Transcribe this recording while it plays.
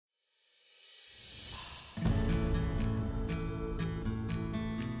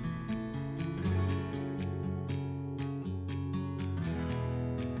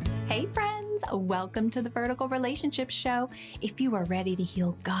Hey friends, welcome to the Vertical Relationship Show. If you are ready to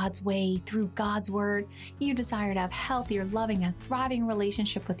heal God's way through God's Word, you desire to have healthier, loving, and thriving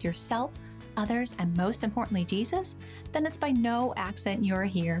relationship with yourself, others, and most importantly, Jesus, then it's by no accident you're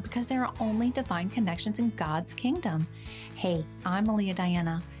here because there are only divine connections in God's kingdom. Hey, I'm Malia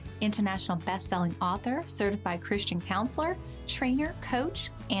Diana, international best-selling author, certified Christian counselor, trainer,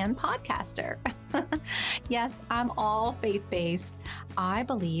 coach, and podcaster. Yes, I'm all faith-based. I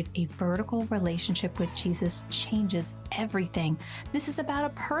believe a vertical relationship with Jesus changes everything. This is about a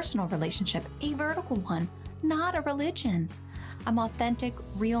personal relationship, a vertical one, not a religion. I'm authentic,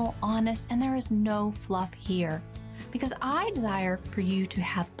 real, honest, and there is no fluff here. Because I desire for you to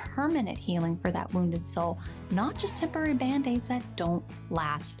have permanent healing for that wounded soul, not just temporary band-aids that don't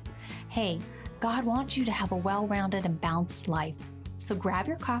last. Hey, God wants you to have a well-rounded and balanced life. So grab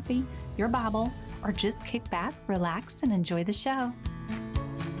your coffee, your Bible, or just kick back, relax, and enjoy the show.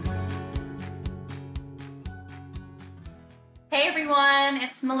 Hey everyone,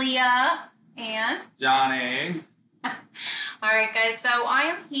 it's Malia and Johnny. All right, guys, so I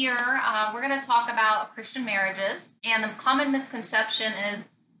am here. We're going to talk about Christian marriages. And the common misconception is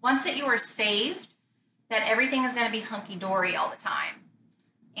once that you are saved, that everything is going to be hunky-dory all the time.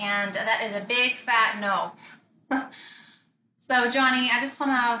 And that is a big fat no. So, Johnny, I just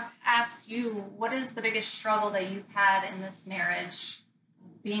want to ask you, what is the biggest struggle that you've had in this marriage,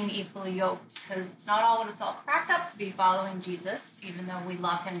 being equally yoked? Because it's not all what it's all cracked up to be following Jesus, even though we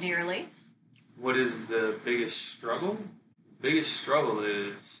love him dearly. What is the biggest struggle? The biggest struggle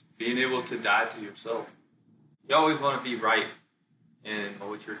is being able to die to yourself. You always want to be right in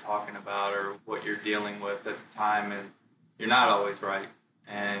what you're talking about or what you're dealing with at the time, and you're not always right.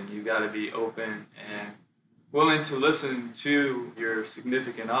 And you got to be open and willing to listen to your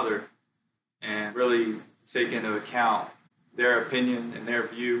significant other and really take into account their opinion and their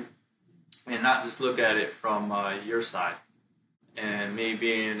view and not just look at it from your side. And me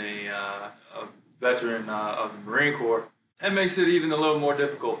being a veteran of the Marine Corps, that makes it even a little more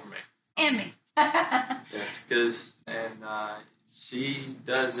difficult for me. And me. Yes, because she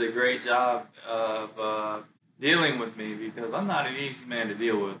does a great job of dealing with me because I'm not an easy man to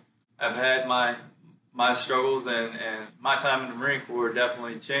deal with. I've had my struggles, and my time in the Marine Corps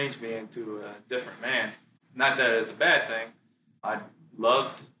definitely changed me into a different man. Not that it's a bad thing. I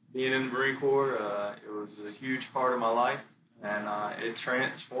loved being in the Marine Corps. It was a huge part of my life, and it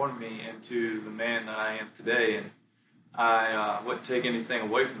transformed me into the man that I am today, and I wouldn't take anything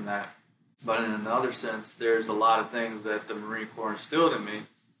away from that. But in another sense, there's a lot of things that the Marine Corps instilled in me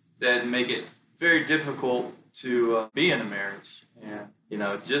that make it very difficult to be in a marriage. And,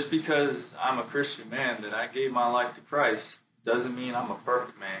 just because I'm a Christian man, that I gave my life to Christ, doesn't mean I'm a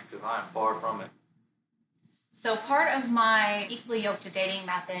perfect man, because I'm far from it. So part of my equally yoked to dating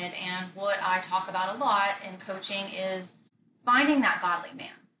method and what I talk about a lot in coaching is finding that godly man.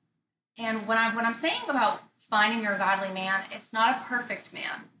 And when I'm saying about finding your godly man, it's not a perfect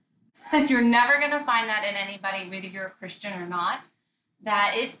man. You're never going to find that in anybody, whether you're a Christian or not.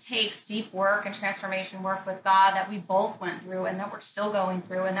 That it takes deep work and transformation work with God that we both went through and that we're still going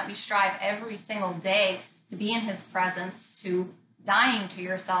through, and that we strive every single day to be in his presence, to dying to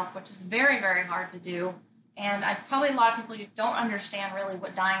yourself, which is very, very hard to do. And probably a lot of people don't understand really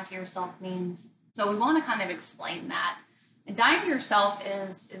what dying to yourself means. So we want to kind of explain that. And dying to yourself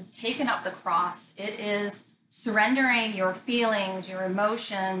is taking up the cross. It is surrendering your feelings, your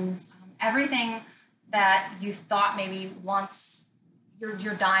emotions, everything that you thought maybe once.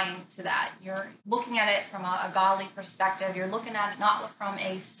 You're dying to that. You're looking at it from a godly perspective. You're looking at it not from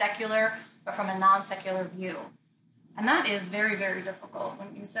a secular, but from a non-secular view. And that is very, very difficult,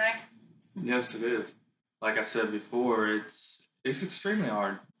 wouldn't you say? Yes, it is. Like I said before, it's extremely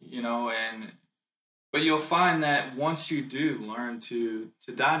hard, but you'll find that once you do learn to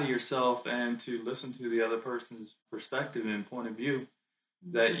die to yourself and to listen to the other person's perspective and point of view,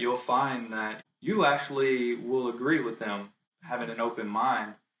 that you'll find that you actually will agree with them, having an open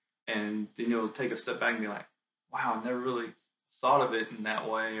mind, and then you'll take a step back and be like, wow, I never really thought of it in that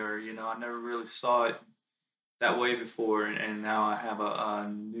way, or, I never really saw it that way before, and now I have a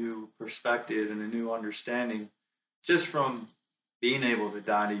new perspective and a new understanding just from being able to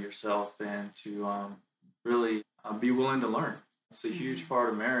die to yourself and to really be willing to learn. It's a huge part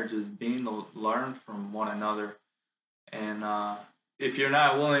of marriage, is being to learn from one another. And if you're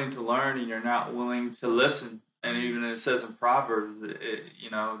not willing to learn and you're not willing to listen, and even it says in Proverbs,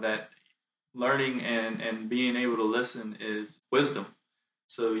 that learning and being able to listen is wisdom.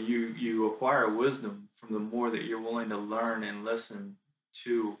 So you acquire wisdom from the more that you're willing to learn and listen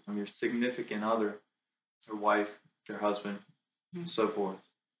to your significant other, your wife, your husband, and so forth.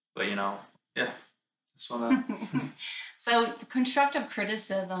 But, yeah, just want to. So constructive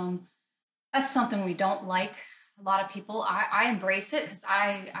criticism, that's something we don't like. A lot of people, I embrace it because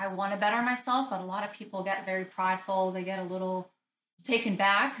I want to better myself, but a lot of people get very prideful. They get a little taken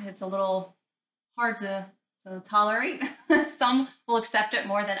back. It's a little hard to tolerate. Some will accept it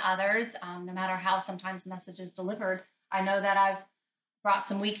more than others, no matter how sometimes the message is delivered. I know that I've brought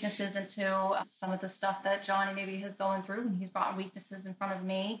some weaknesses into some of the stuff that Johnny maybe is going through, and he's brought weaknesses in front of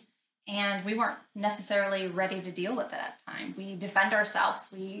me. And we weren't necessarily ready to deal with it at the time. We defend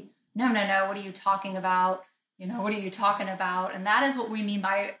ourselves. No, what are you talking about? What are you talking about? And that is what we mean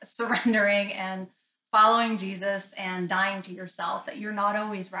by surrendering and following Jesus and dying to yourself, that you're not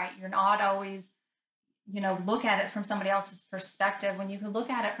always right. You're not always, look at it from somebody else's perspective. When you can look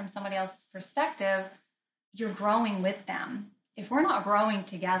at it from somebody else's perspective, you're growing with them. If we're not growing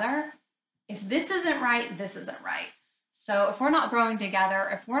together, if this isn't right, this isn't right. So if we're not growing together,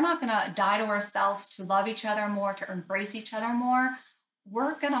 if we're not going to die to ourselves to love each other more, to embrace each other more,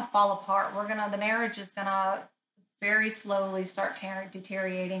 we're going to fall apart. The marriage is going to very slowly start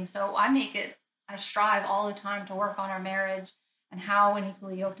deteriorating. So I strive all the time to work on our marriage and how an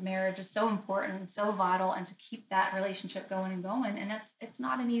equally yoked marriage is so important and so vital, and to keep that relationship going and going. And it's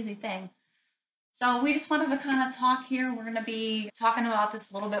not an easy thing. So we just wanted to kind of talk here. We're going to be talking about this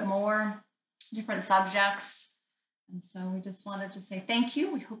a little bit more, different subjects. And so we just wanted to say thank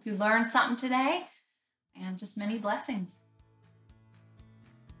you. We hope you learned something today, and just many blessings.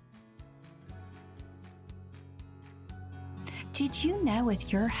 Did you know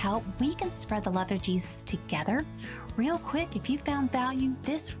with your help, we can spread the love of Jesus together? Real quick, if you found value,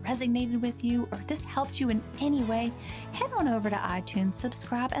 this resonated with you, or this helped you in any way, head on over to iTunes,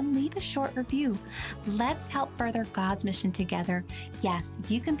 subscribe, and leave a short review. Let's help further God's mission together. Yes,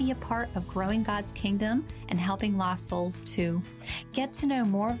 you can be a part of growing God's kingdom and helping lost souls too. Get to know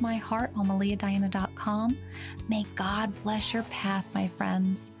more of my heart on maliadiana.com. May God bless your path, my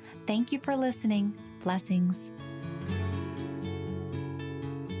friends. Thank you for listening. Blessings.